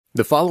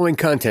The following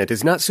content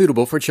is not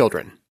suitable for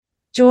children.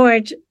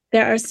 George,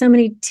 there are so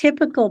many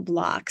typical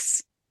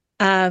blocks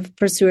of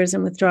pursuers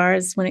and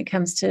withdrawers when it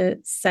comes to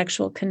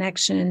sexual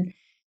connection.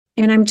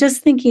 And I'm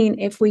just thinking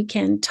if we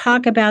can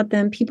talk about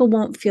them, people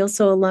won't feel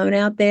so alone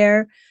out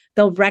there.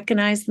 They'll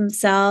recognize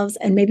themselves,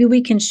 and maybe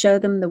we can show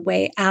them the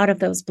way out of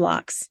those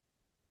blocks.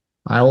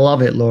 I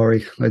love it,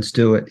 Lori. Let's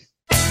do it.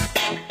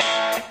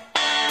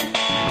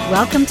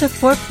 Welcome to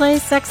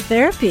Foreplay Sex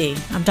Therapy.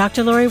 I'm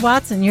Dr. Lori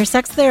Watson, your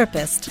sex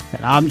therapist.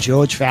 And I'm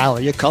George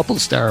Fowler, your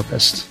couples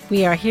therapist.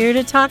 We are here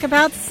to talk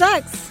about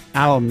sex.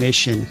 Our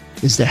mission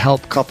is to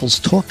help couples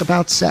talk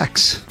about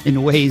sex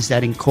in ways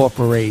that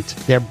incorporate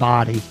their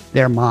body,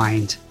 their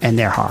mind, and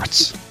their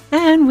hearts.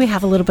 And we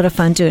have a little bit of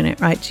fun doing it,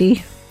 right,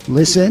 G?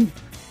 Listen,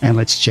 and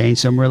let's change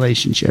some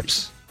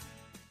relationships.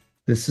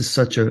 This is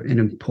such an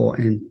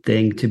important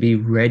thing to be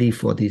ready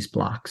for these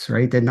blocks,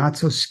 right? They're not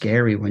so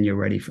scary when you're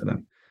ready for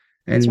them.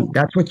 And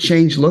that's what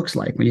change looks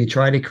like. When you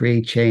try to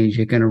create change,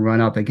 you're going to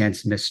run up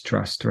against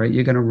mistrust, right?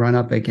 You're going to run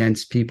up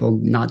against people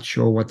not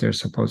sure what they're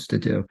supposed to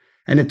do.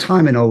 And the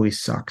timing always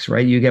sucks,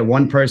 right? You get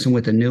one person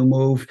with a new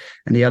move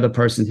and the other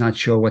person's not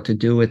sure what to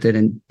do with it.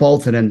 And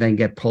both of them then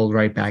get pulled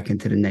right back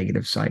into the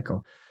negative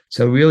cycle.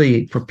 So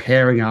really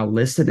preparing our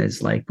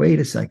listeners like, wait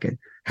a second,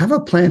 have a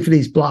plan for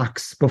these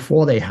blocks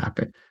before they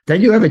happen.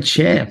 Then you have a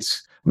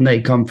chance when they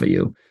come for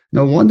you.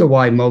 No wonder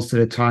why most of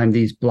the time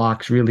these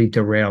blocks really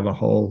derail the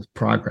whole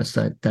progress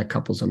that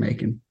couples are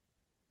making.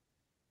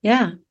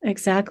 Yeah,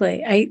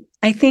 exactly.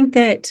 I think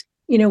that,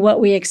 what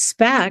we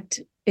expect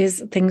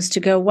is things to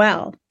go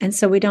well. And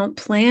so we don't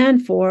plan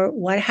for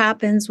what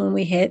happens when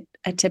we hit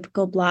a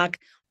typical block.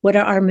 What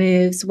are our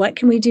moves? What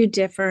can we do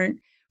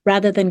different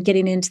rather than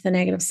getting into the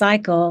negative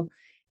cycle?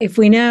 If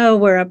we know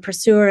we're a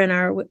pursuer and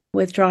our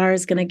withdrawer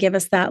is going to give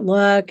us that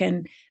look,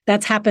 and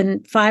that's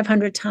happened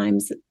 500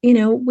 times,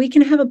 we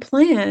can have a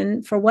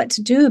plan for what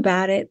to do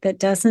about it that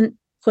doesn't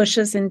push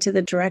us into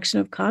the direction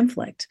of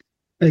conflict.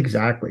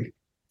 Exactly.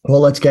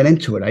 Well, let's get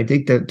into it. I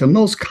think that the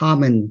most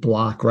common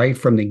block right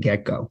from the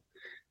get-go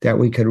that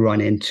we could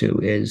run into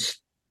is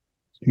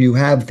you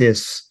have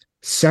this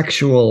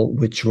sexual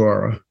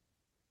withdrawer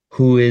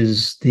who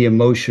is the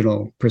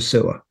emotional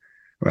pursuer.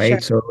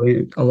 Right. Sure.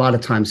 So a lot of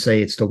times say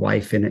it's the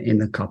wife in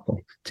the couple,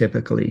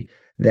 typically,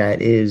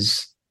 that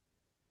is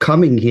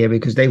coming here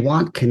because they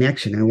want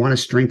connection and want to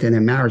strengthen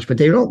their marriage, but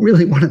they don't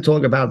really want to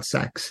talk about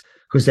sex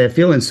because they're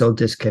feeling so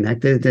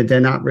disconnected that they're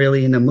not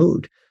really in the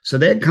mood. So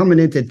they're coming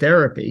into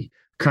therapy,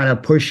 kind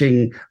of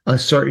pushing a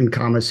certain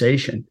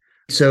conversation.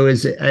 So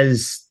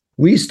as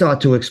we start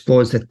to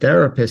explore as the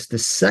therapist, the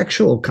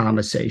sexual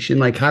conversation,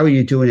 like how are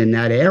you doing in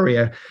that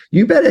area?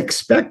 You better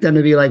expect them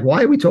to be like,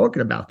 why are we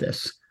talking about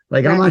this?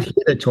 Like, I'm not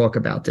here to talk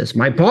about this.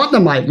 My partner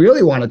might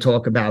really want to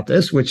talk about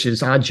this, which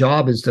is our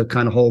job is to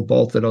kind of hold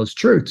both of those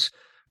truths.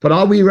 But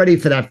are we ready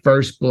for that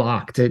first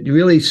block to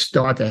really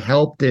start to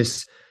help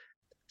this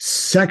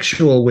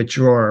sexual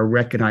withdrawer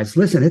recognize,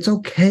 listen, it's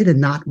okay to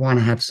not want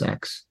to have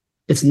sex.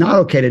 It's not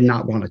okay to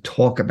not want to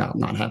talk about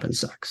not having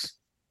sex.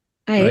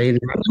 I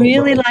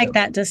really like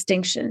that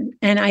distinction.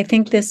 And I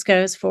think this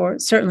goes for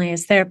certainly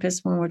as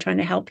therapists when we're trying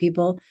to help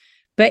people,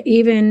 but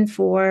even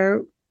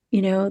for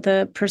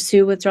the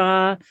pursue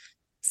withdraw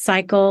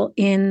cycle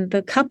in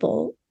the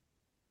couple.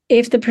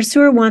 If the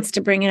pursuer wants to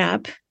bring it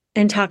up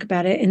and talk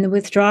about it, and the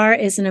withdrawer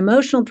is an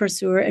emotional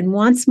pursuer and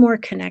wants more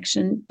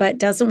connection, but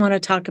doesn't want to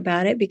talk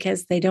about it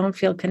because they don't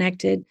feel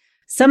connected,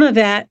 some of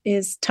that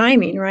is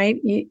timing, right?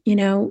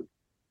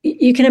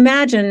 You can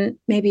imagine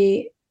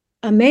maybe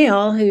a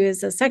male who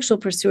is a sexual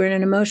pursuer and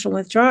an emotional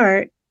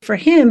withdrawer. For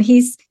him,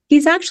 he's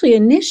actually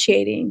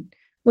initiating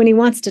when he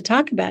wants to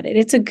talk about it.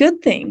 It's a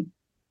good thing.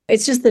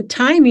 It's just the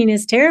timing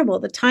is terrible.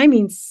 The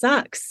timing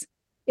sucks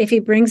if he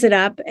brings it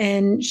up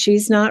and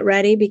she's not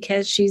ready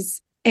because she's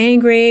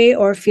angry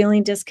or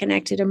feeling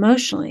disconnected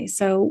emotionally.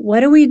 So what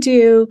do we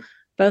do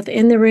both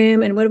in the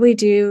room and what do we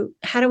do?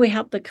 How do we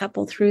help the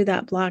couple through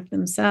that block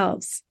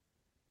themselves?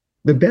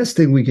 The best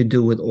thing we could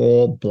do with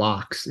all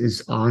blocks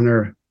is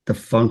honor the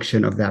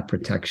function of that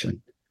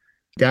protection.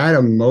 That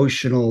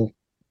emotional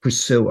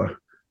pursuer,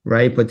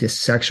 right? But this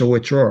sexual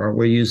withdrawer,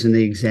 we're using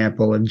the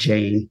example of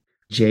Jane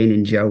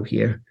and Joe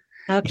here.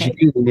 Okay.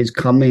 Jane is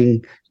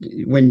coming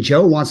when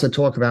Joe wants to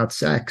talk about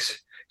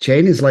sex.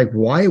 Jane is like,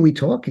 why are we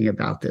talking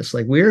about this?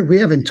 Like we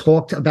haven't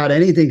talked about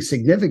anything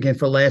significant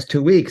for the last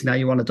 2 weeks. Now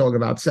you want to talk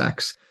about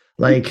sex.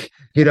 Like,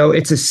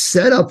 it's a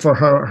setup for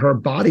her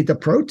body to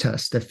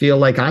protest, to feel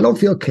like I don't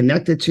feel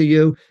connected to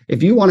you.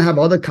 If you want to have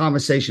other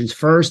conversations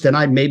first, then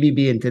I'd maybe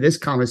be into this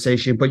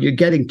conversation, but you're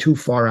getting too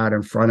far out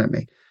in front of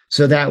me.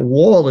 So that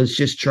wall is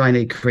just trying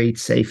to create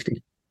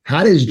safety.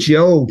 How does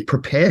Joe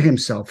prepare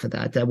himself for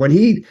that? That when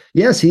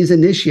he's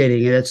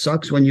initiating it. It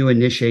sucks when you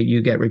initiate,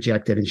 you get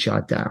rejected and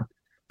shot down.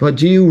 But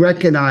do you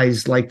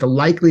recognize like the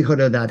likelihood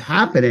of that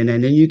happening?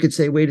 And then you could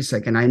say, wait a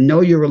second, I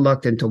know you're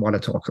reluctant to want to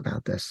talk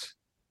about this,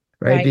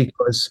 right?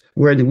 Because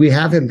we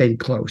haven't been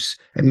close.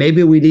 And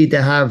maybe we need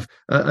to have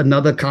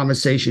another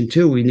conversation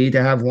too. We need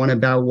to have one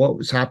about what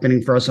was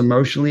happening for us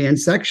emotionally and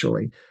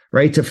sexually,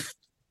 right?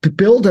 To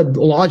build a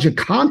larger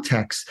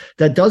context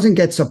that doesn't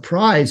get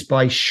surprised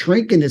by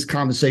shrinking this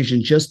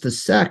conversation just to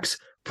sex,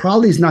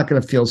 probably is not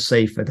going to feel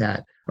safe for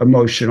that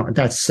emotional,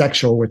 that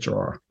sexual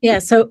withdrawal. Yeah.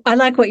 So I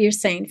like what you're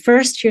saying.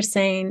 First, you're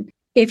saying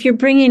if you're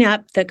bringing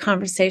up the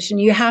conversation,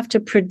 you have to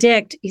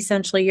predict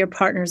essentially your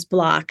partner's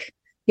block.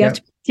 You have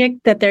to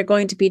predict that they're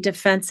going to be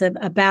defensive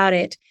about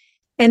it.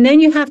 And then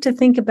you have to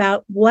think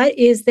about what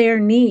is their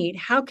need?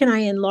 How can I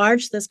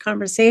enlarge this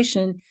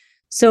conversation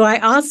so I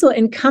also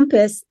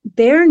encompass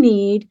their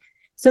need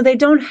so they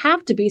don't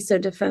have to be so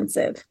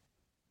defensive?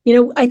 You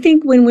know, I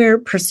think when we're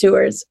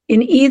pursuers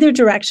in either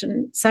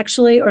direction,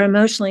 sexually or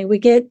emotionally, we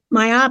get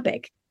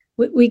myopic.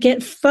 We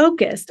get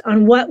focused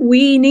on what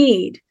we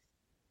need,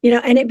 you know,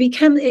 and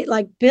it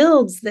like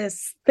builds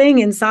this thing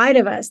inside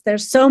of us.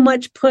 There's so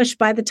much push.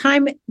 By the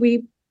time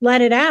we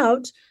let it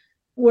out,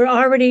 we're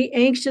already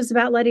anxious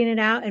about letting it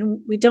out,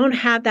 and we don't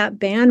have that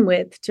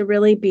bandwidth to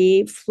really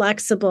be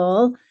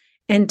flexible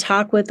and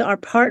talk with our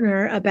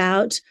partner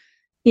about,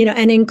 you know,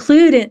 and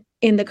include it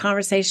in the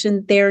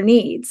conversation, their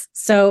needs.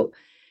 So,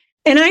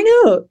 and I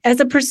know as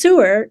a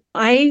pursuer,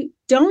 I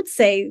don't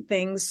say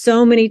things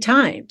so many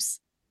times.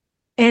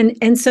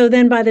 And so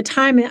then by the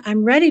time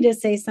I'm ready to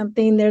say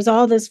something, there's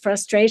all this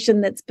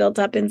frustration that's built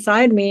up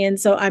inside me. And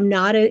so I'm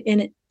not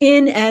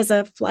in as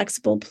a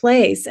flexible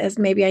place as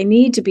maybe I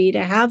need to be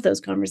to have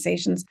those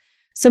conversations.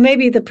 So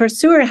maybe the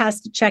pursuer has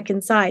to check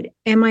inside.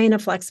 Am I in a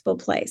flexible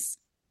place?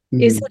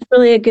 Mm-hmm. Is it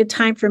really a good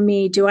time for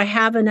me? Do I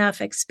have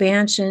enough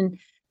expansion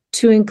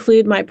to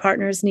include my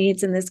partner's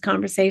needs in this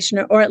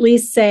conversation? Or at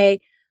least say,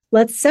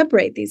 let's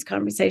separate these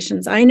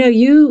conversations. I know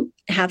you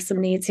have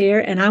some needs here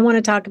and I want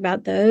to talk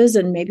about those,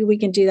 and maybe we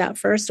can do that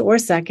first or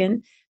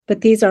second,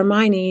 but these are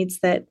my needs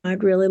that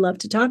I'd really love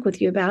to talk with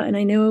you about. And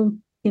I know,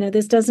 you know,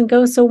 this doesn't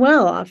go so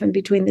well often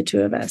between the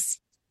two of us.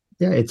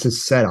 Yeah, it's a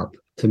setup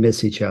to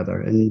miss each other.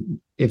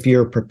 And if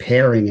you're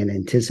preparing and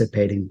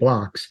anticipating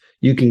blocks,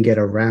 you can get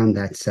around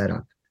that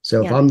setup.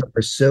 So if I'm the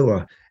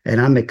pursuer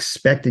and I'm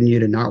expecting you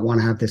to not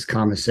want to have this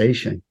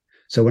conversation,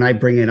 so when I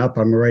bring it up,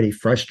 I'm already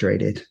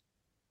frustrated.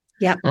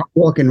 Yeah, I'm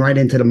walking right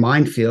into the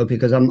minefield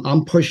because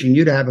I'm pushing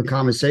you to have a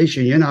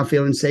conversation you're not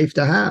feeling safe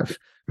to have,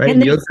 right?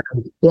 And you're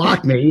going to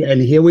block me,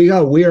 and here we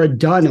go. We are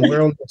done, and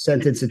we're only a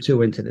sentence or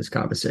two into this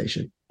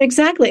conversation.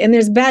 Exactly, and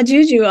there's bad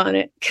juju on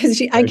it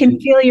because I can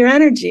feel your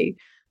energy.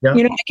 Yeah.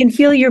 You know, I can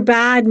feel your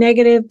bad,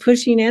 negative,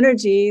 pushing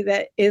energy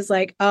that is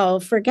like,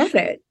 oh, forget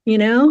it, you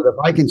know? But if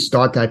I can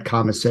start that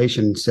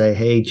conversation and say,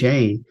 hey,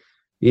 Jane,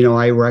 you know,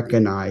 I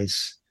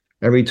recognize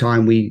every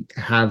time we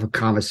have a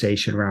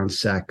conversation around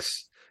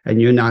sex, and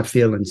you're not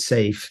feeling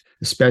safe,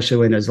 especially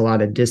when there's a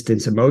lot of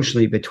distance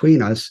emotionally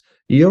between us,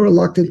 you're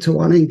reluctant to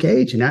want to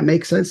engage. And that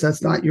makes sense.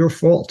 That's not your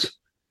fault.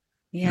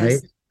 Yes.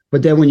 Right?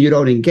 But then when you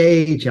don't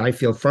engage, I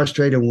feel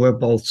frustrated and we're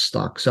both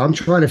stuck. So I'm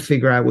trying to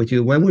figure out with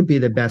you, when would be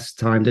the best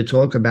time to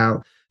talk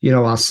about, you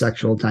know, our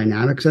sexual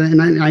dynamics.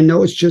 And I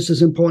know it's just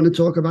as important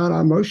to talk about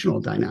our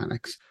emotional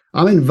dynamics.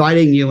 I'm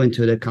inviting you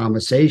into the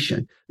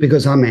conversation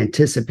because I'm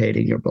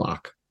anticipating your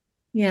block.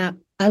 Yeah,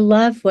 I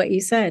love what you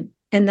said.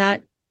 And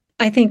that,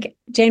 I think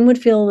Jane would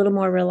feel a little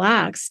more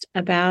relaxed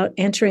about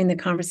entering the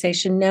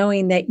conversation,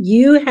 knowing that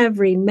you have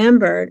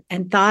remembered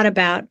and thought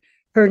about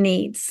her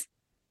needs.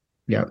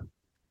 Yeah,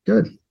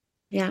 good.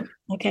 Yeah,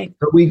 okay.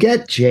 But we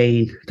get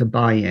Jane to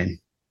buy in.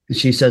 And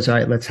she says, all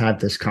right, let's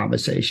have this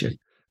conversation.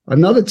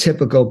 Another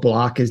typical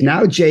block is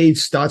now Jane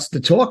starts to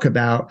talk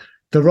about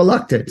the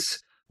reluctance,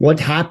 what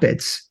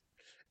happens.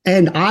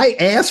 And I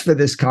asked for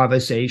this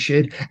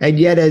conversation, and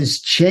yet as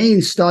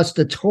Jane starts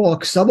to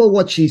talk, some of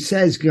what she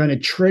says is going to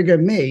trigger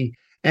me,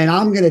 and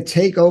I'm going to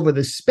take over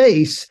the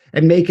space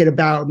and make it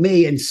about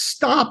me and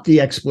stop the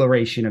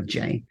exploration of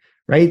Jane,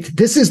 right?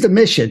 This is the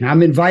mission.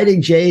 I'm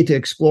inviting Jane to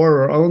explore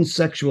her own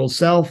sexual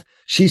self.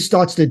 She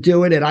starts to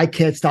do it, and I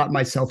can't stop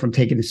myself from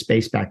taking the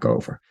space back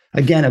over.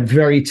 Again, a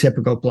very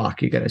typical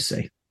block you're going to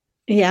see.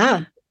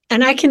 Yeah.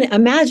 And I can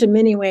imagine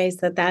many ways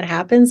that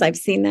happens. I've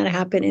seen that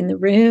happen in the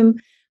room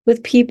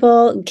with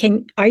people.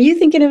 Are you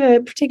thinking of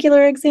a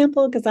particular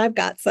example? Because I've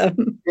got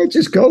some. Yeah,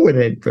 just go with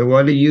it. But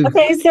what are you?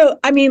 Okay, so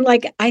I mean,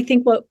 like, I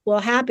think what will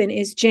happen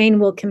is Jane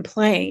will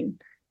complain,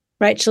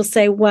 right? She'll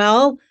say,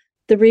 well,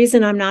 the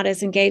reason I'm not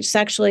as engaged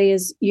sexually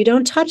is you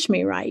don't touch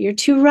me right. You're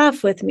too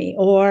rough with me.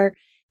 Or,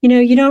 you know,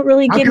 you don't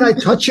really How can I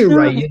touch you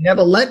right? You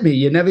never let me.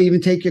 You never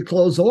even take your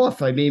clothes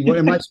off. I mean, what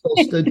am I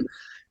supposed to do?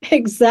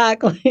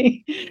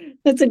 Exactly.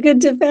 That's a good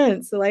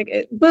defense.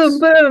 Like, boom,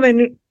 boom,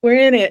 and we're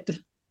in it.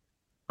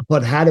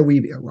 But how do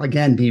we,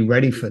 again, be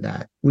ready for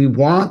that? We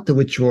want the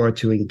withdrawer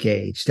to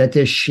engage. That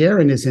they're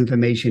sharing this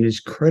information is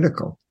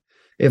critical.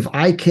 If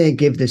I can't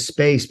give this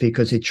space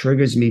because it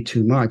triggers me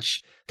too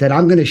much, then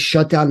I'm going to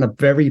shut down the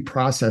very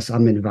process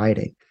I'm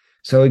inviting.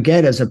 So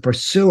again, as a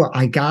pursuer,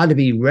 I got to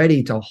be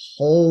ready to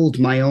hold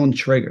my own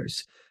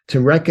triggers,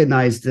 to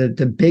recognize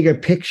the bigger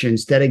picture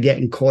instead of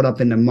getting caught up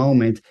in the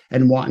moment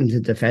and wanting to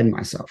defend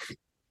myself.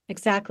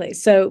 Exactly.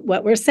 So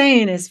what we're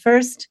saying is,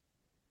 first,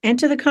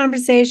 enter the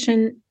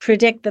conversation,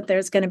 predict that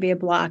there's going to be a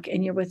block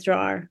in your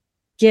withdrawer.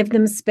 give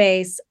them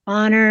space,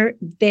 honor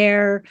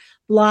their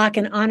block,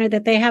 and honor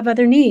that they have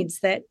other needs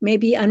that may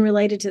be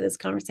unrelated to this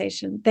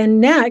conversation. Then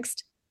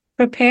next,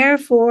 prepare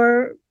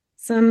for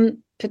some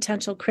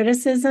potential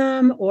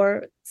criticism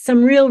or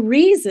some real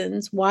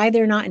reasons why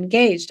they're not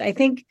engaged. I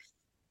think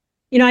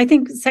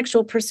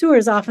sexual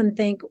pursuers often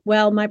think,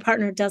 well, my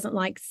partner doesn't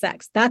like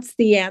sex. That's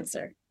the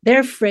answer.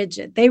 They're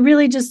frigid.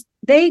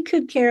 They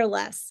could care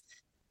less.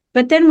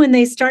 But then when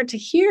they start to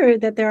hear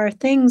that there are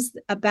things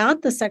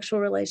about the sexual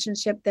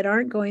relationship that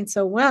aren't going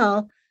so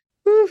well,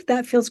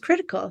 that feels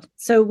critical.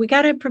 So we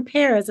got to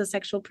prepare as a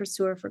sexual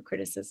pursuer for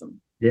criticism.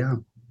 Yeah.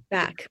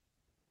 Back.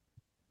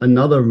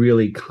 Another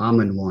really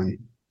common one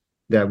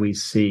that we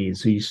see.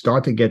 So you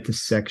start to get the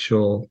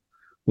sexual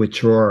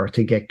withdrawer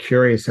to get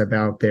curious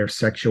about their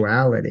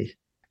sexuality.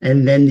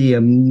 And then the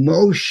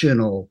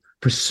emotional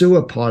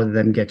pursuer part of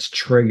them gets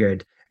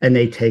triggered and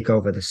they take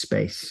over the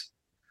space.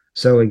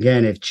 So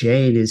again, if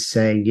Jane is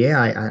saying, yeah,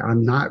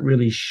 I'm not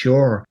really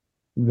sure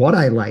what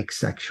I like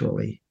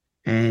sexually,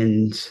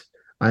 and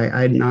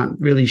I'm not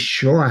really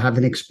sure, I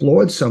haven't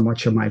explored so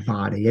much of my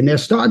body, and they're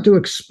starting to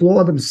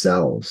explore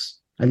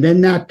themselves. And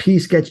then that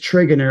piece gets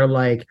triggered and they're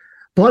like,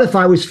 but if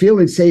I was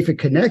feeling safe and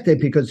connected,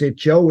 because if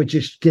Joe would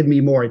just give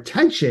me more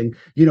attention,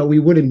 we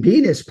wouldn't be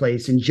in this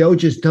place. And Joe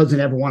just doesn't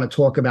ever want to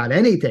talk about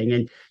anything.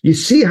 And you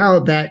see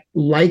how that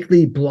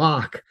likely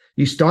block,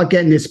 you start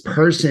getting this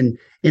person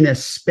in a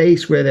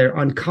space where they're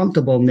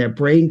uncomfortable and their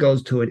brain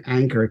goes to an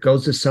anchor. It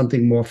goes to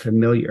something more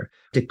familiar,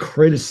 the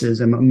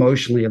criticism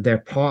emotionally of their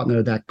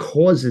partner that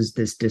causes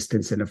this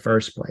distance in the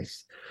first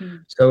place. Mm.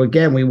 So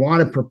again, we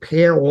want to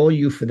prepare all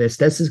you for this.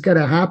 This is going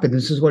to happen.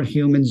 This is what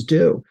humans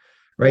do,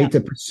 right? Yeah.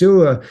 The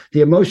pursuer,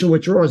 the emotional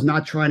withdrawal is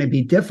not trying to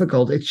be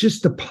difficult. It's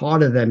just the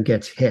part of them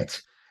gets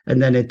hit and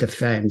then it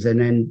defends. And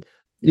then,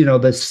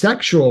 the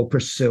sexual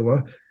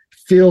pursuer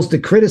feels the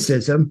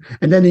criticism,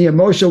 and then the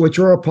emotional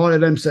withdrawal part of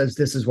them says,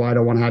 this is why I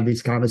don't want to have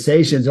these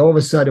conversations. All of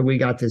a sudden we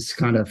got this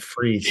kind of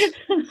freeze.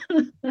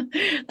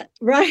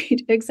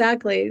 Right,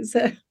 exactly.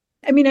 So,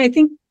 I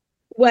think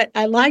what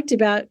I liked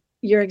about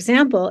your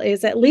example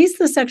is at least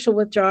the sexual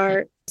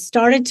withdrawer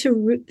started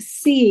to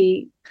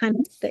see kind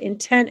of the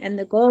intent and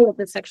the goal of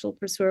the sexual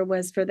pursuer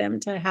was for them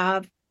to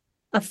have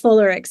a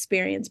fuller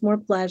experience, more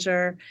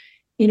pleasure,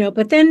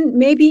 but then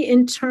maybe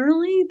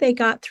internally they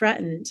got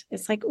threatened.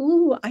 It's like,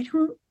 I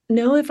don't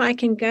know if I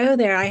can go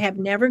there. I have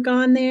never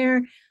gone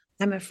there.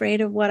 I'm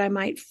afraid of what I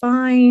might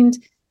find.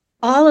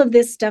 All of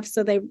this stuff.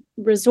 So they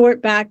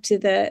resort back to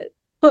the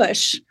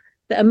push,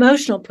 the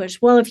emotional push.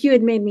 Well, if you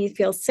had made me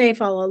feel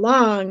safe all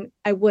along,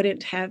 I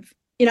wouldn't have,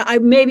 I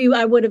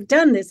would have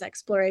done this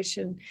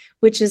exploration,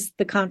 which is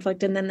the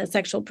conflict. And then the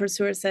sexual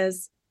pursuer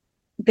says,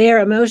 their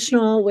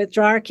emotional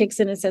withdrawal kicks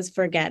in and says,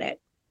 forget it.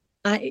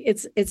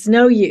 It's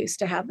no use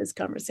to have this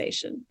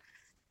conversation.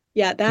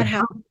 Yeah, that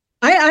happens.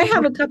 I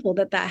have a couple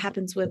that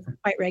happens with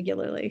quite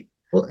regularly.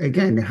 Well,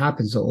 again, it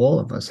happens to all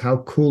of us.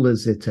 How cool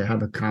is it to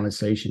have a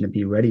conversation, to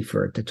be ready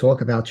for it, to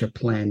talk about your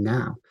plan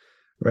now,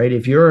 right?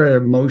 If you're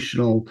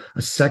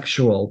a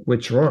sexual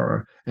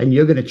withdrawer, and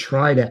you're going to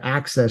try to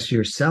access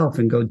yourself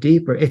and go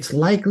deeper, it's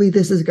likely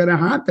this is going to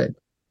happen.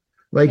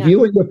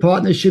 You and your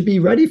partner should be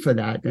ready for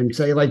that and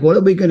say, what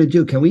are we going to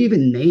do? Can we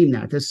even name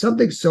that? There's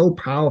something so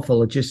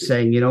powerful of just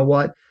saying, you know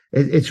what?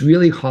 It's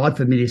really hard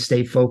for me to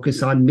stay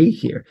focused on me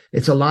here.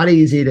 It's a lot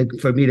easier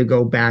for me to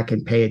go back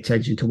and pay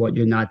attention to what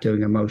you're not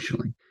doing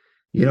emotionally.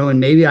 And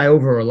maybe I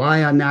over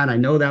rely on that. I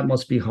know that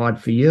must be hard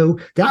for you.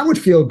 That would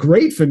feel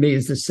great for me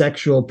as the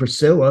sexual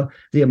pursuer,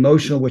 the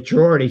emotional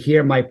withdrawer, to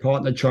hear my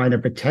partner trying to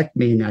protect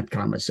me in that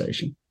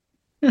conversation.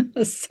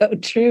 So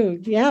true.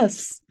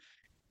 Yes.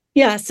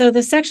 Yeah. So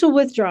the sexual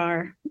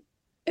withdrawer,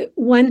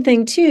 one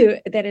thing too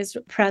that is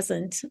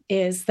present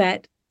is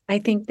that I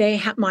think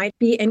they might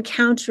be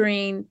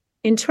encountering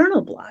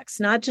internal blocks,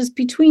 not just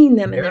between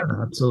them and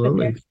them. Absolutely. But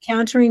they're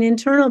encountering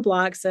internal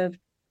blocks of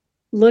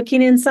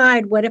looking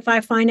inside. What if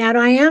I find out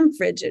I am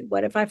frigid?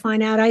 What if I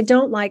find out I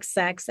don't like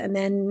sex? And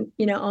then,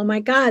 oh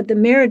my God, the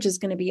marriage is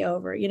going to be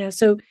over.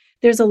 So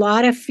there's a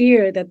lot of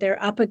fear that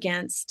they're up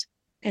against.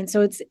 And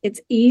so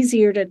it's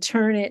easier to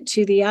turn it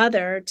to the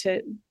other,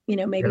 to,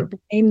 maybe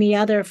blame the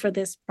other for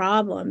this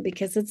problem,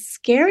 because it's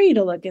scary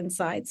to look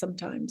inside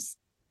sometimes.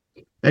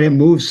 And it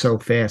moves so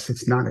fast.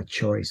 It's not a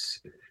choice.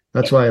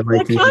 That's why I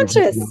like the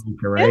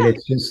anchor, right? Yeah.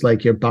 It's just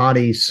like your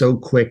body's so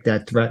quick,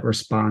 that threat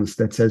response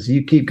that says,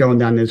 you keep going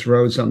down this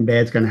road, something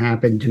bad's going to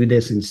happen, do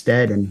this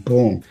instead. And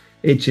boom,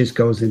 it just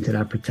goes into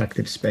that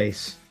protective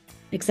space.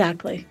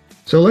 Exactly.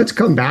 So let's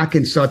come back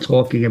and start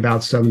talking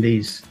about some of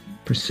these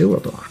pursuer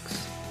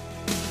blocks.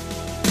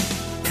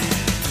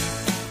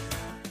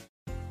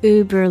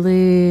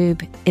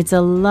 Uberlube. It's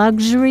a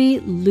luxury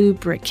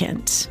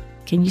lubricant.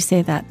 Can you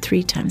say that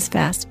 3 times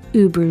fast?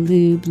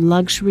 Uberlube,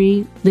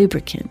 luxury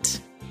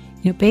lubricant.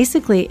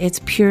 Basically, it's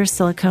pure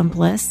silicone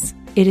bliss.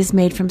 It is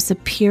made from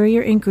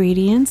superior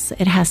ingredients.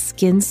 It has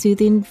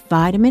skin-soothing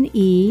vitamin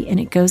E,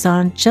 and it goes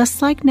on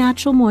just like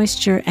natural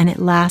moisture, and it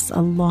lasts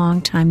a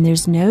long time.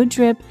 There's no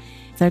drip.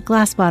 Their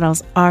glass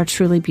bottles are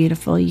truly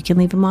beautiful. You can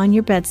leave them on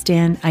your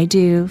bedstand. I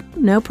do.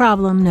 No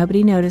problem.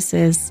 Nobody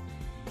notices.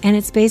 And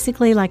it's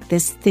basically like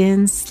this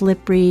thin,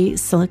 slippery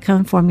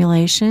silicone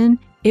formulation.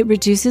 It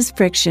reduces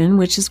friction,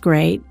 which is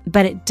great,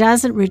 but it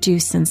doesn't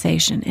reduce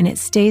sensation, and it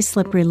stays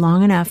slippery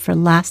long enough for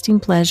lasting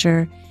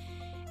pleasure.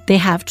 They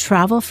have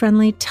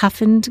travel-friendly,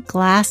 toughened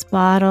glass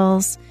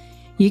bottles.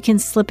 You can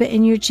slip it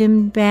in your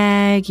gym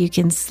bag. You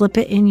can slip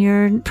it in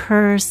your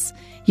purse.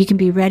 You can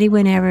be ready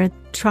whenever.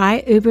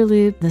 Try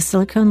Uberlube, the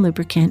silicone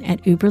lubricant,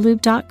 at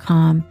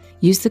uberlube.com.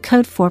 Use the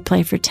code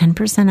FOREPLAY for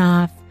 10%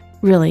 off.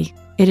 Really,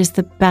 it is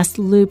the best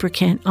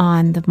lubricant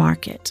on the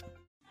market.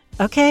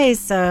 Okay,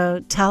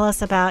 so tell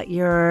us about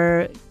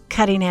your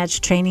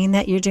cutting-edge training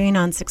that you're doing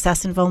on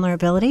success and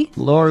vulnerability.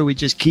 Lori, we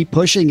just keep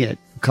pushing it,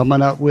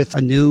 coming up with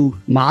a new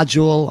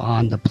module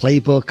on the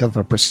playbook of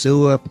a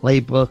pursuer,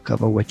 playbook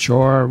of a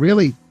withdrawer,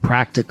 really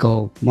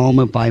practical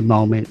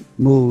moment-by-moment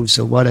moves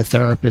of what a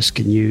therapist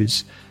can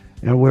use.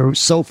 And we're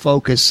so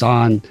focused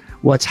on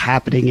what's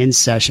happening in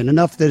session.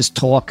 Enough there's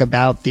talk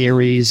about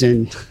theories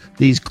and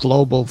these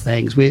global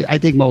things. I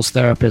think most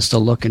therapists are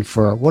looking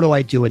for, what do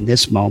I do in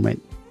this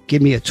moment?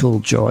 Give me a tool,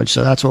 George.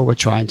 So that's what we're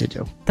trying to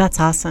do. That's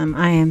awesome.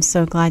 I am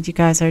so glad you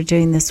guys are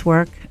doing this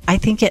work. I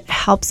think it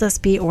helps us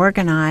be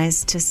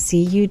organized to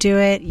see you do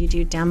it. You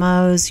do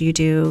demos, you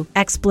do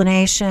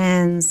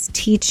explanations,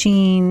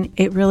 teaching.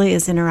 It really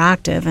is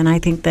interactive. And I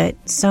think that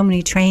so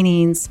many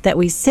trainings that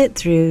we sit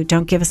through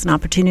don't give us an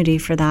opportunity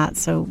for that.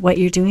 So what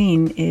you're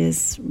doing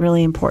is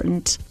really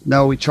important.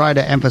 No, we try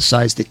to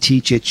emphasize the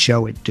teach it,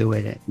 show it, do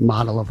it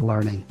model of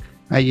learning.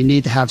 Right, you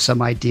need to have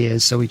some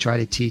ideas, so we try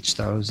to teach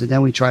those. And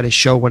then we try to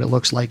show what it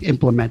looks like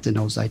implementing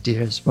those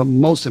ideas. But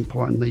most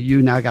importantly,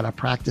 you now got to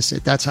practice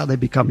it. That's how they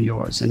become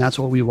yours. And that's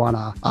what we want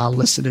our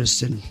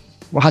listeners and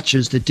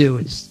watchers to do,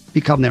 is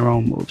become their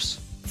own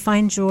moves.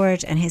 Find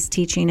George and his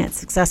teaching at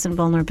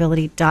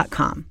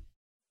successandvulnerability.com.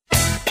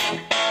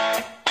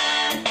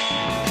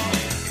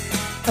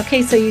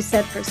 Okay, so you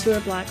said pursuer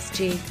blocks,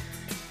 G.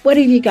 What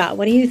have you got?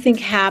 What do you think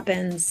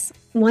happens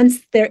once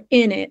they're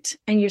in it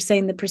and you're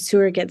saying the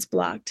pursuer gets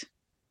blocked?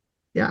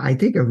 Yeah, I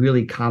think a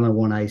really common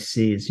one I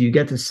see is you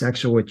get the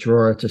sexual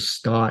withdrawer to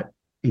start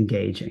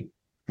engaging,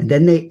 and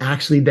then they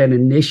actually then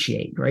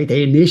initiate, right?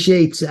 They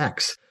initiate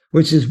sex,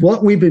 which is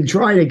what we've been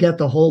trying to get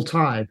the whole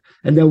time.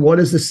 And then what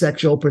is the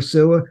sexual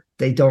pursuer?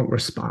 They don't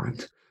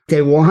respond.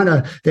 They want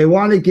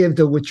to give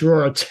the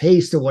withdrawer a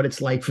taste of what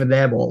it's like for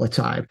them all the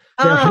time.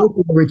 They're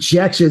hoping the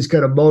rejection is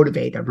going to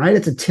motivate them, right?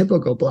 It's a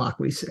typical block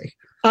we see.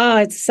 Oh,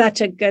 it's such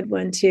a good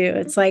one too.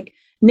 It's like,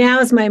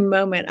 now is my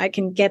moment. I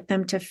can get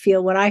them to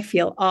feel what I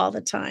feel all the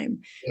time,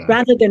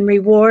 rather than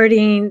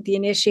rewarding the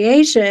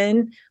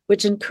initiation,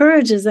 which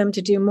encourages them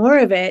to do more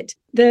of it.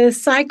 The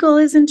cycle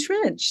is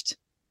entrenched.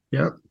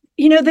 Yep.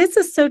 You know, this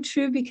is so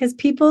true because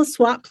people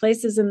swap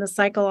places in the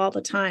cycle all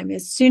the time.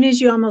 As soon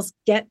as you almost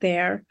get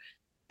there,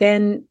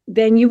 then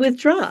you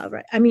withdraw,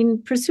 right? I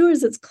mean,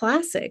 pursuers, it's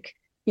classic.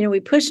 You know, we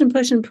push and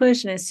push and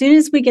push. And as soon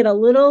as we get a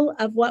little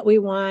of what we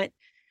want,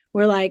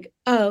 we're like,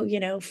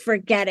 oh,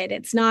 forget it.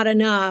 It's not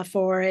enough,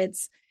 or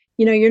it's,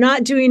 you're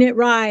not doing it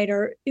right.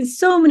 Or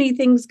so many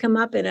things come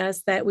up in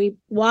us that we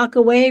walk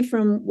away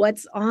from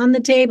what's on the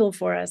table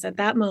for us at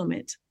that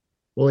moment.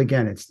 Well,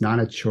 again, it's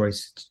not a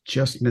choice. It's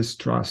just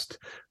mistrust.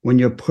 When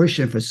you're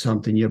pushing for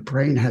something, your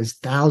brain has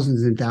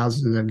thousands and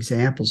thousands of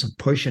examples of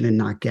pushing and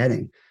not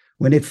getting.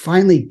 When it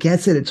finally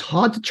gets it, it's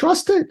hard to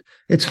trust it.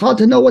 It's hard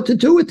to know what to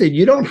do with it.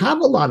 You don't have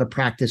a lot of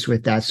practice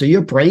with that. So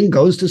your brain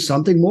goes to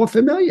something more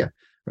familiar.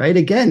 Right.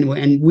 Again,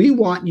 and we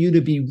want you to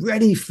be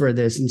ready for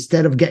this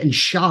instead of getting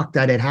shocked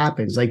that it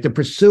happens. Like the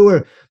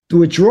pursuer, the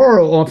withdrawer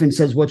often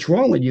says, what's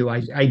wrong with you?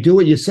 I do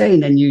what you're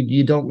saying, and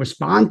you don't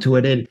respond to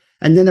it.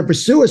 And then the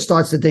pursuer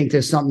starts to think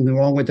there's something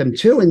wrong with them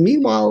too. And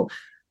meanwhile,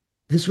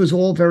 this was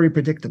all very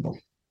predictable.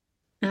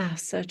 Ah,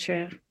 so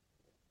true.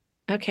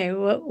 Okay.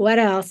 What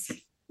else?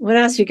 What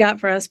else you got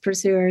for us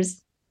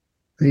pursuers?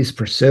 These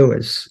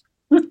pursuers.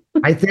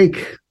 I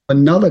think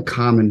another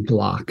common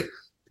block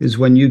is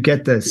when you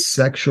get the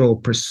sexual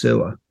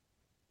pursuer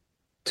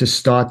to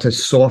start to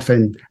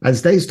soften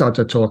as they start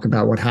to talk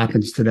about what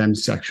happens to them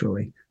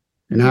sexually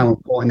and how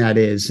important that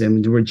is,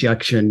 and the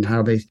rejection,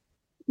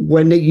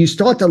 when you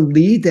start to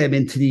lead them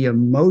into the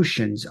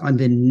emotions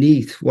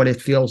underneath what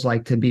it feels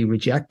like to be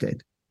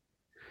rejected,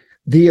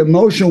 the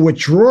emotional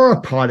withdrawal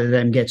part of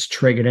them gets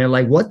triggered. They're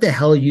like, what the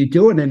hell are you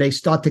doing? And they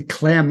start to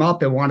clam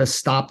up and want to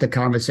stop the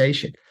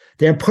conversation.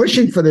 They're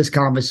pushing for this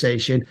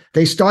conversation.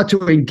 They start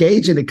to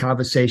engage in the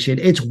conversation.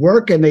 It's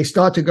working. They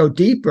start to go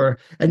deeper.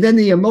 And then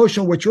the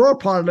emotional withdrawal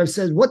part of them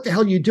says, what the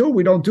hell are you doing?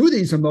 We don't do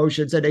these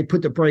emotions. And they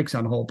put the brakes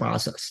on the whole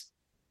process.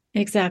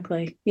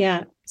 Exactly.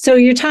 Yeah. So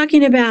you're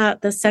talking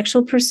about the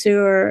sexual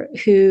pursuer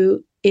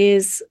who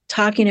is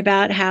talking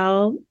about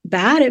how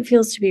bad it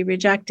feels to be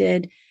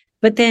rejected.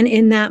 But then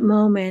in that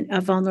moment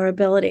of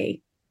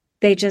vulnerability,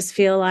 they just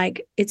feel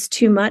like it's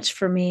too much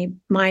for me.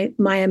 My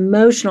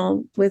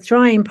emotional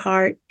withdrawing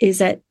part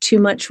is at too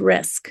much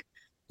risk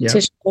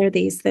to share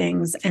these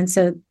things. And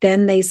so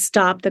then they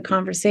stop the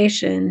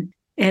conversation.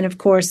 And of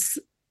course,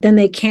 then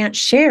they can't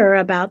share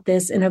about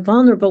this in a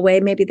vulnerable way.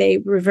 Maybe they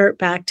revert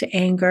back to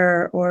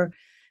anger or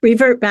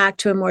revert back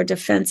to a more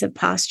defensive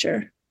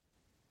posture.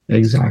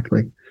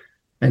 Exactly.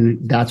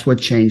 And that's what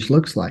change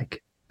looks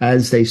like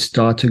as they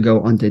start to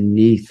go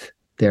underneath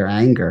their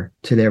anger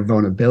to their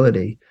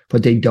vulnerability,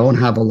 but they don't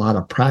have a lot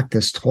of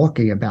practice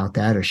talking about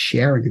that or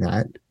sharing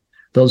that.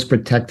 Those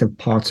protective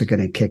parts are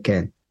going to kick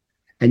in.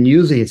 And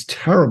usually it's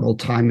terrible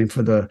timing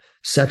for the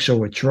sexual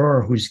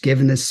withdrawer who's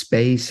given this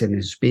space and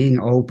is being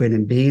open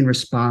and being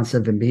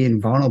responsive and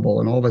being vulnerable.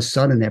 And all of a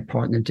sudden their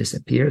partner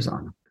disappears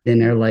on them.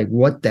 And they're like,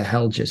 what the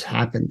hell just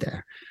happened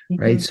there?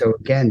 Mm-hmm. Right. So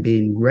again,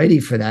 being ready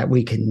for that,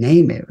 we can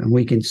name it and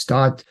we can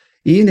start,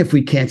 even if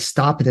we can't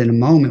stop it in a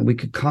moment, we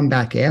could come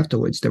back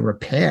afterwards to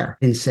repair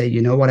and say,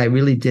 you know what, I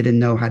really didn't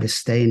know how to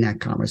stay in that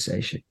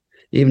conversation.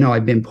 Even though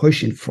I've been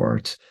pushing for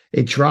it,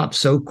 it dropped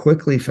so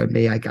quickly for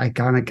me. I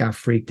kind of got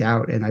freaked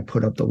out and I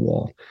put up the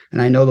wall.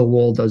 And I know the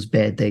wall does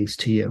bad things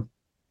to you.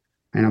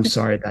 And I'm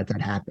sorry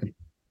that happened.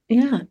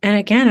 Yeah. And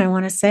again, I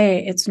want to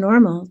say it's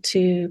normal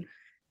to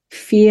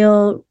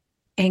feel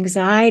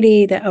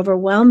anxiety that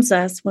overwhelms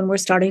us when we're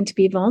starting to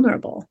be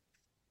vulnerable.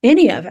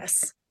 Any of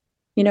us,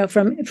 you know,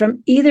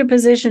 from either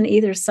position,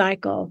 either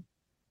cycle.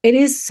 It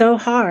is so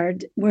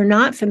hard. We're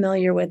not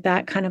familiar with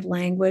that kind of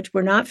language.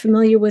 We're not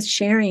familiar with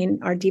sharing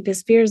our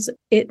deepest fears.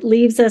 It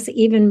leaves us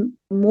even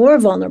more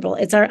vulnerable.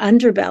 It's our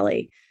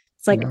underbelly.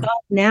 It's like,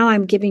 oh, now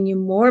I'm giving you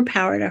more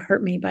power to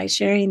hurt me by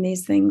sharing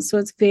these things. So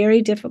it's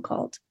very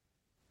difficult.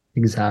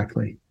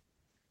 Exactly.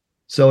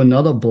 So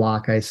another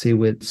block I see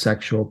with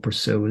sexual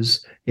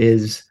pursuers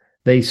is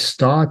they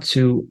start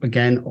to,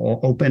 again,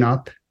 open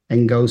up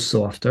and go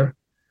softer,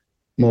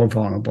 more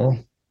vulnerable.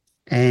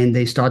 And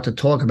they start to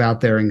talk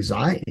about their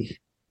anxiety.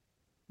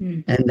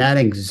 Mm. And that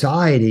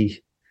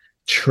anxiety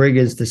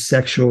triggers the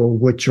sexual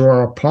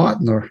withdrawal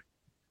partner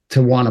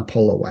to want to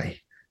pull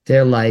away.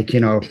 They're like, you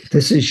know,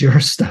 this is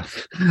your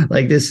stuff.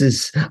 Like,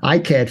 I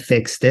can't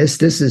fix this.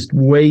 This is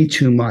way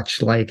too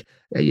much. Like,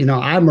 you know,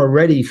 I'm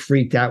already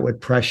freaked out with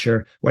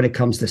pressure when it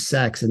comes to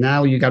sex. And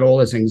now you got all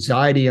this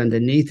anxiety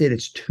underneath it.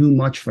 It's too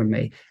much for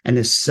me. And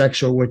the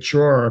sexual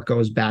withdrawer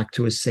goes back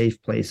to a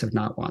safe place of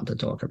not wanting to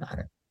talk about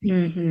it.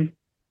 Mm-hmm.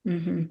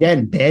 Mm-hmm.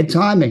 Again, bad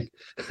timing.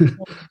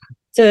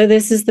 So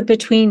this is the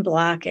between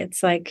block.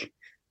 It's like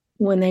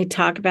when they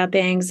talk about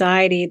the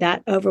anxiety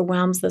that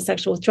overwhelms the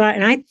sexual withdrawal.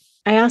 And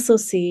I also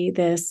see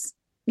this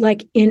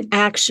like in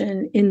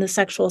action in the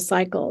sexual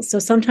cycle. So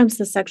sometimes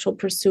the sexual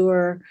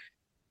pursuer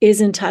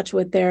is in touch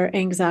with their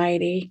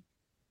anxiety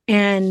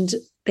and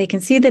they can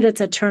see that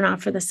it's a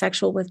turnoff for the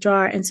sexual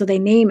withdrawer. And so they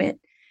name it.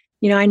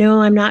 You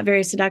know I'm not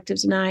very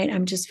seductive tonight.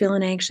 I'm just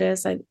feeling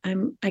anxious. I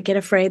get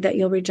afraid that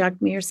you'll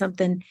reject me or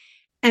something.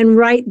 And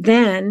right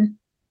then,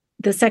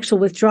 the sexual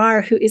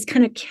withdrawer, who is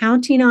kind of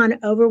counting on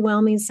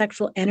overwhelming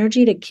sexual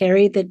energy to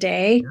carry the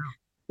day,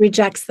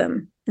 rejects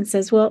them and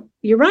says, well,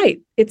 you're right.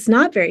 It's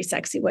not very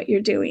sexy what you're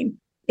doing.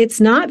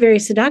 It's not very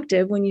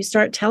seductive when you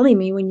start telling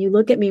me, when you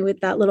look at me with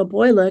that little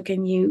boy look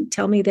and you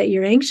tell me that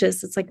you're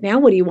anxious. It's like, now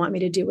what do you want me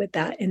to do with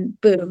that? And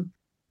boom.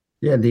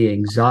 Yeah, the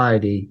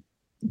anxiety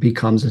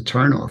becomes a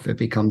turnoff. It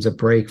becomes a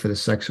break for the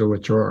sexual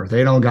withdrawer.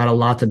 They don't got a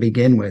lot to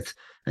begin with.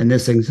 And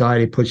this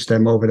anxiety puts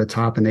them over the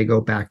top and they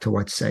go back to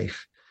what's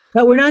safe.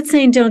 But we're not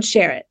saying don't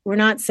share it. We're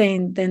not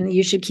saying then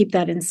you should keep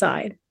that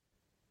inside.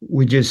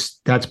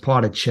 That's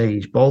part of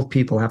change. Both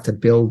people have to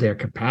build their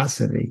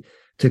capacity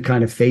to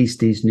kind of face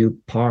these new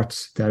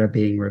parts that are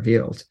being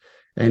revealed.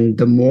 And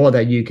the more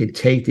that you can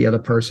take the other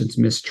person's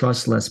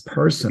mistrust less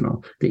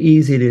personal, the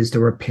easier it is to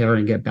repair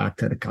and get back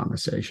to the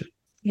conversation.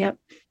 Yep.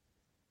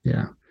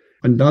 Yeah.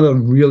 Another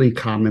really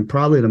common,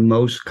 probably the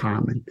most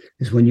common,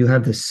 is when you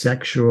have the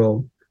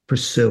sexual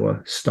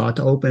pursuer start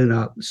to open it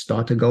up,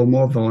 start to go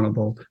more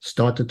vulnerable,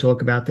 start to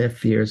talk about their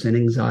fears and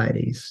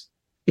anxieties.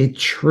 It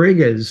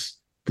triggers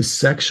the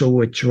sexual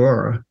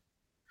withdrawer,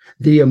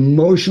 the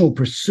emotional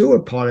pursuer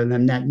part of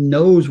them that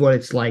knows what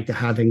it's like to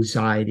have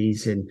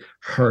anxieties and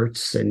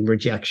hurts and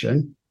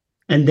rejection.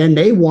 And then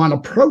they want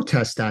to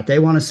protest that. They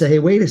want to say, hey,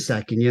 wait a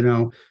second, you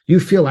know,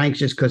 you feel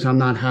anxious because I'm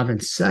not having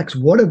sex.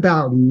 What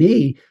about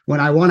me when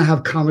I want to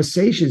have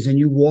conversations and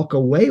you walk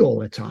away all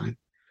the time?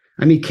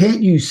 I mean,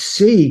 can't you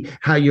see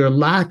how your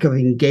lack of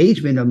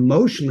engagement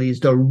emotionally is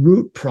the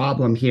root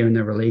problem here in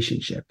the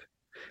relationship?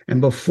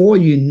 And before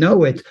you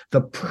know it, the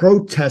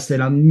protest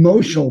and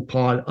emotional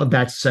part of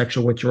that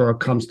sexual withdrawal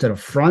comes to the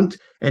front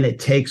and it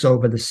takes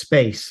over the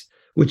space,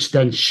 which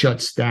then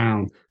shuts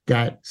down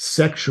that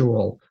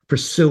sexual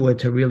pursuer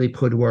to really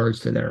put words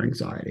to their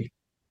anxiety.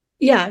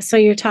 Yeah. So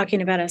you're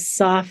talking about a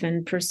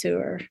softened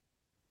pursuer.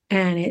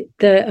 And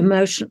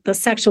the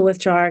sexual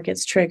withdrawal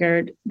gets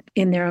triggered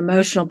in their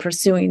emotional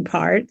pursuing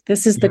part.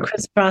 This is the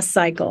crisscross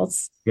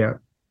cycles. Yeah.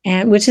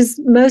 And which is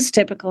most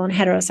typical in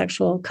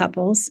heterosexual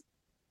couples.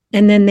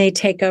 And then they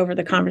take over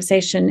the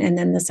conversation and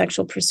then the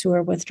sexual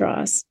pursuer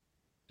withdraws.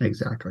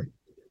 Exactly.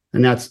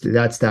 And that's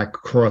that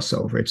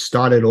crossover. It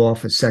started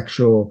off a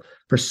sexual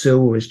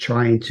pursuer was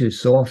trying to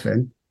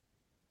soften,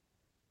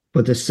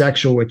 but the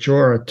sexual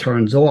withdrawer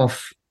turns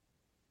off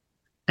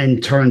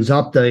and turns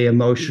up the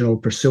emotional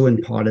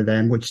pursuing part of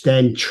them, which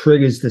then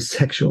triggers the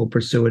sexual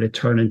pursuer to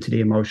turn into the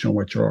emotional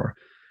withdrawer.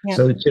 Yep.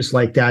 So it's just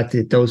like that,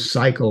 those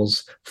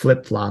cycles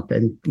flip-flop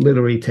and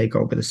literally take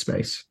over the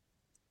space.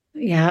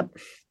 Yeah,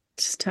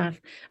 it's tough.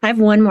 I have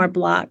one more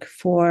block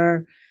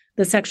for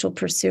the sexual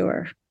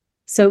pursuer.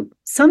 So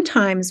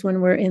sometimes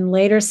when we're in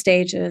later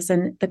stages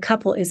and the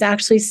couple is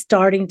actually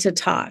starting to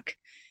talk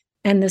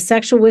and the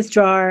sexual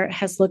withdrawer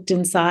has looked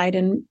inside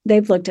and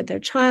they've looked at their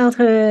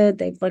childhood,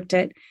 they've looked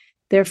at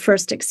their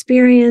first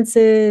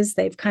experiences,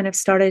 they've kind of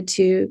started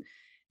to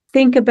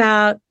think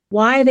about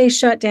why they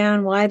shut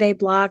down, why they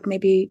block,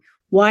 maybe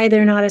why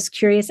they're not as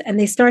curious, and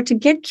they start to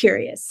get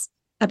curious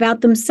about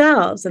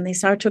themselves and they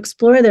start to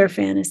explore their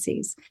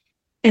fantasies.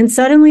 And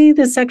suddenly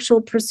the sexual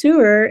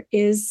pursuer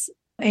is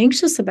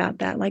anxious about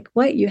that. Like,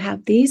 what? You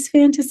have these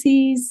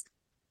fantasies?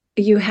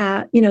 You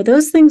have,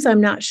 those things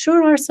I'm not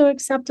sure are so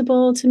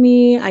acceptable to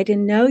me. I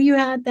didn't know you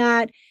had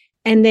that.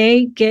 And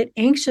they get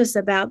anxious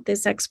about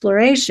this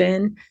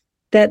exploration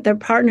that their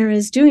partner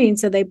is doing.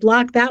 So they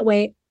block that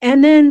way.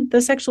 And then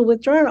the sexual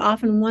withdrawer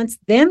often wants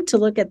them to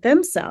look at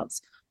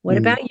themselves. What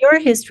about your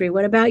history?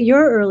 What about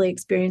your early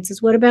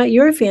experiences? What about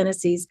your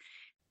fantasies?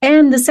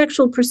 And the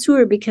sexual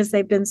pursuer, because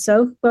they've been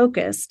so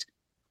focused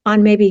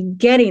on maybe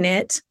getting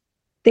it,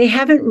 they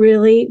haven't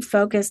really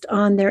focused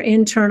on their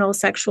internal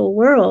sexual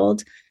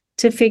world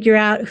to figure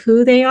out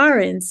who they are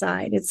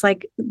inside. It's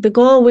like the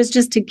goal was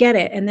just to get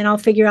it, and then I'll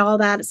figure all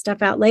that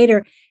stuff out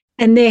later.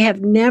 And they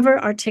have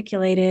never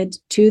articulated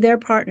to their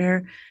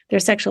partner their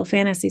sexual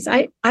fantasies.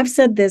 I've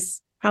said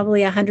this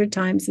probably 100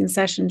 times in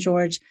session,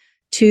 George,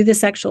 to the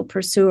sexual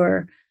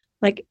pursuer.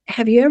 Like,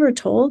 have you ever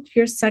told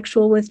your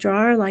sexual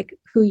withdrawer, like,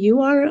 who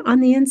you are on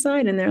the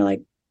inside? And they're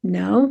like,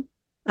 no,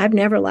 I've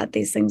never let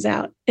these things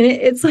out. And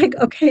it's like,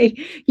 okay,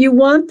 you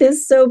want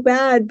this so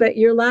bad, but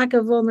your lack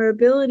of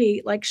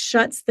vulnerability like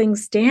shuts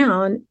things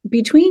down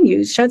between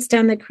you, shuts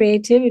down the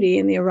creativity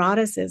and the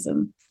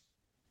eroticism.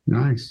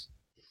 Nice.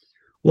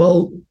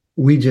 Well,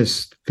 we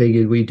just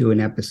figured we'd do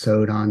an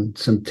episode on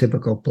some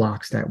typical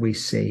blocks that we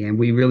see. And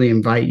we really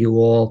invite you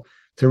all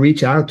to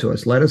reach out to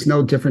us. Let us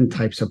know different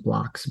types of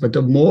blocks. But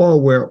the more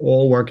we're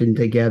all working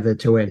together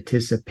to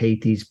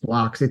anticipate these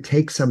blocks, it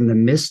takes some of the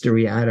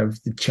mystery out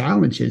of the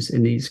challenges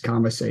in these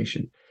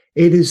conversations.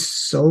 It is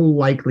so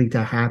likely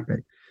to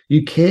happen.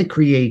 You can't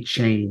create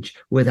change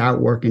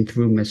without working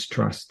through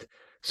mistrust.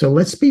 So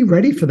let's be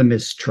ready for the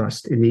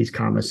mistrust in these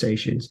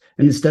conversations.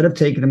 And instead of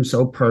taking them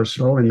so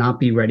personal and not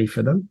be ready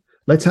for them,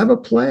 let's have a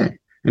plan.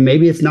 And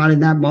maybe it's not in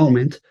that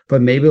moment,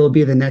 but maybe it'll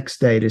be the next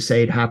day to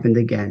say it happened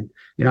again.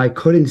 I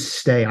couldn't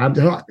stay.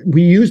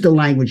 We use the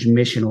language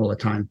mission all the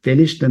time.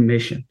 Finish the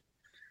mission,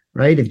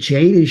 right? If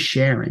Jane is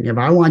sharing, if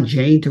I want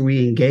Jane to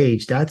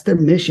re-engage, that's the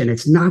mission.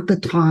 It's not the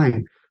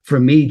time for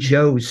me,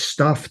 Joe's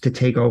stuff to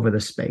take over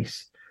the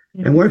space.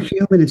 Mm-hmm. And we're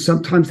human, and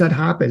sometimes that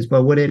happens.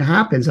 But when it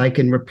happens, I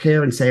can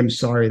repair and say, I'm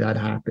sorry that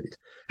happened.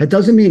 That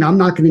doesn't mean I'm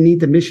not going to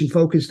need the mission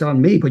focused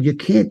on me, but you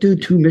can't do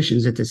two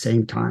missions at the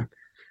same time,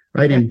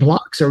 right? And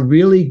blocks are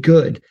really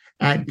good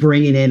at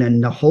bringing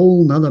in a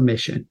whole nother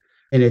mission.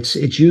 And it's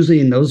usually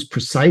in those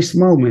precise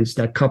moments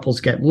that couples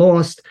get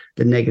lost,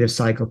 the negative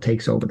cycle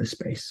takes over the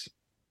space.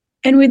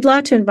 And we'd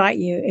love to invite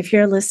you, if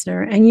you're a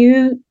listener and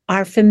you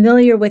are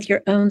familiar with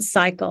your own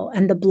cycle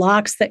and the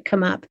blocks that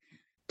come up,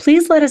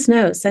 please let us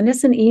know. Send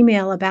us an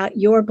email about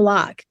your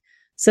block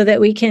so that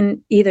we can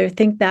either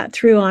think that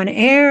through on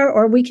air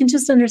or we can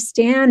just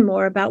understand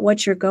more about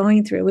what you're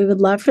going through. We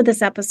would love for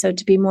this episode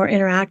to be more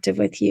interactive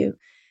with you.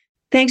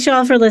 Thanks,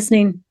 y'all, for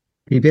listening.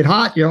 Keep it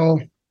hot,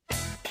 y'all.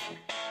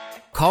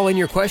 Call in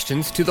your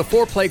questions to the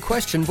Foreplay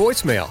question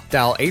voicemail.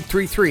 Dial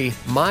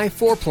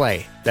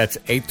 833-MY-4PLAY. That's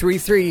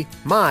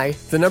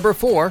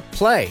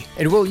 833-MY-4-PLAY.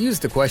 And we'll use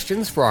the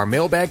questions for our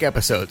mailbag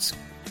episodes.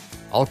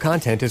 All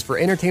content is for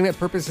entertainment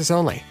purposes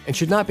only and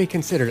should not be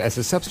considered as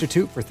a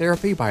substitute for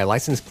therapy by a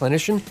licensed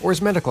clinician or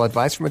as medical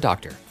advice from a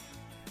doctor.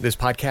 This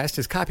podcast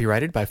is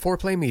copyrighted by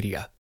Foreplay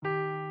Media.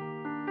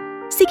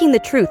 Seeking the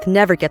truth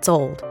never gets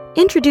old.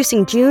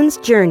 Introducing June's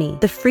Journey,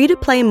 the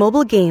free-to-play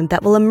mobile game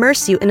that will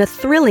immerse you in a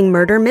thrilling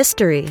murder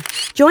mystery.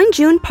 Join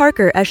June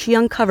Parker as she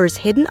uncovers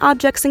hidden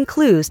objects and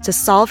clues to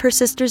solve her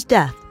sister's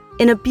death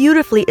in a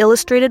beautifully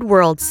illustrated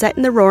world set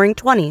in the Roaring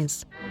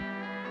 '20s.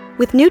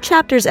 With new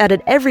chapters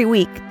added every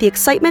week, the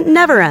excitement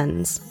never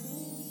ends.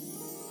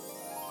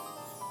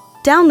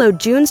 Download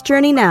June's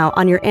Journey now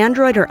on your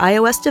Android or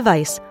iOS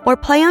device or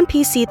play on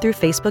PC through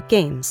Facebook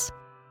Games.